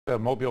The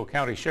Mobile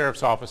County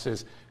Sheriff's Office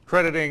is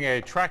crediting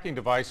a tracking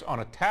device on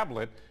a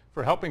tablet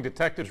for helping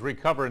detectives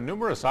recover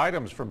numerous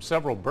items from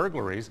several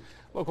burglaries.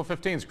 Local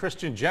 15's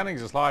Christian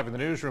Jennings is live in the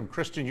newsroom.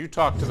 Christian, you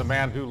talked to the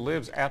man who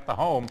lives at the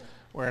home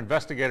where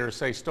investigators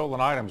say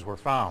stolen items were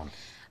found.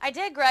 I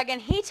did, Greg,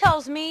 and he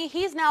tells me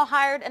he's now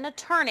hired an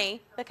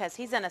attorney because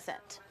he's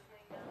innocent.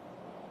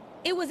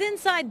 It was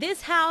inside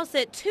this house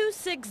at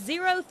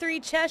 2603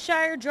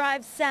 Cheshire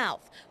Drive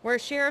South, where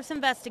sheriff's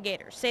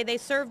investigators say they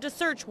served a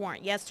search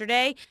warrant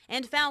yesterday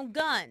and found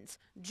guns,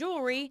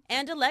 jewelry,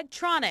 and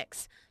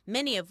electronics,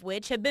 many of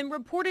which had been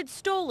reported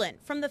stolen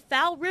from the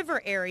Fowl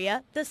River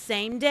Area the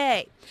same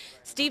day.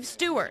 Steve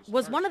Stewart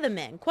was one of the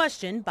men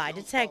questioned by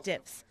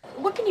detectives.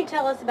 What can you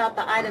tell us about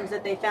the items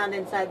that they found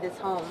inside this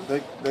home?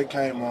 They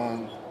came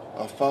on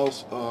a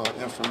false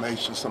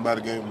information.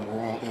 Somebody gave them the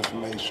wrong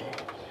information.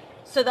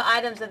 So the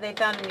items that they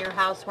found in your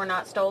house were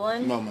not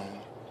stolen? No, ma'am.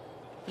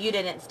 You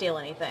didn't steal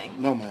anything?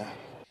 No, ma'am.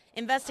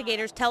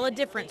 Investigators tell a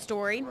different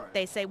story.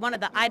 They say one of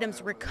the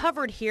items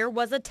recovered here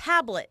was a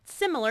tablet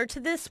similar to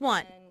this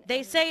one.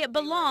 They say it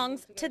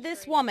belongs to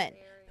this woman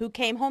who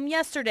came home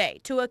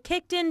yesterday to a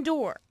kicked-in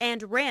door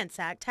and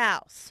ransacked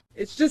house.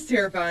 It's just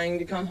terrifying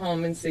to come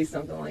home and see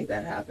something like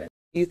that happen.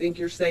 You think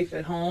you're safe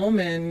at home,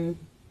 and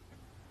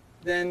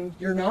then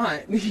you're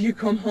not. You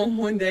come home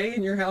one day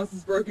and your house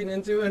is broken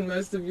into and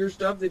most of your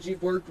stuff that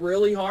you've worked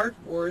really hard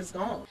for is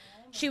gone.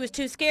 She was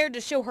too scared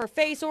to show her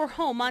face or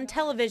home on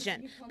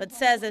television, but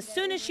says as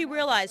soon as she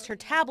realized her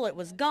tablet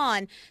was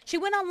gone, she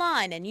went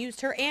online and used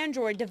her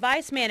Android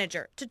device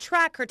manager to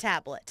track her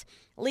tablet,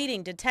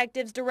 leading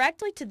detectives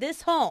directly to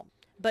this home.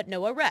 But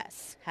no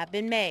arrests have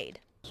been made.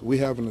 We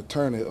have an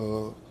attorney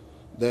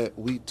that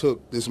we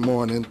took this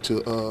morning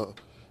to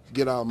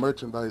get our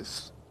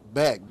merchandise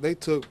back. They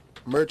took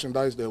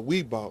merchandise that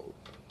we bought,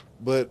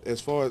 but as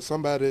far as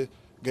somebody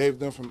gave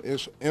them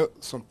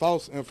some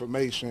false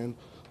information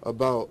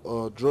about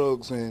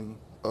drugs and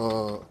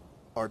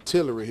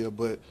artillery here,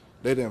 but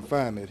they didn't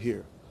find it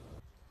here.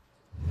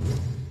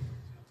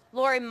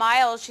 Lori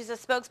Miles, she's a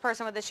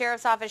spokesperson with the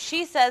sheriff's office.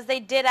 She says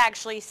they did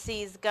actually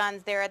seize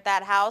guns there at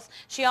that house.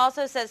 She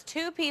also says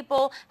 2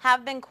 people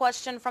have been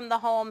questioned from the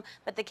home,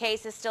 but the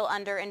case is still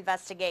under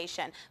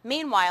investigation.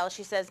 Meanwhile,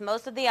 she says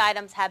most of the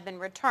items have been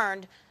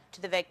returned to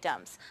the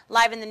victims.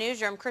 Live in the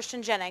newsroom,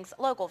 Christian Jennings,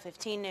 Local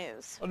 15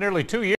 News. Well, nearly 2 years.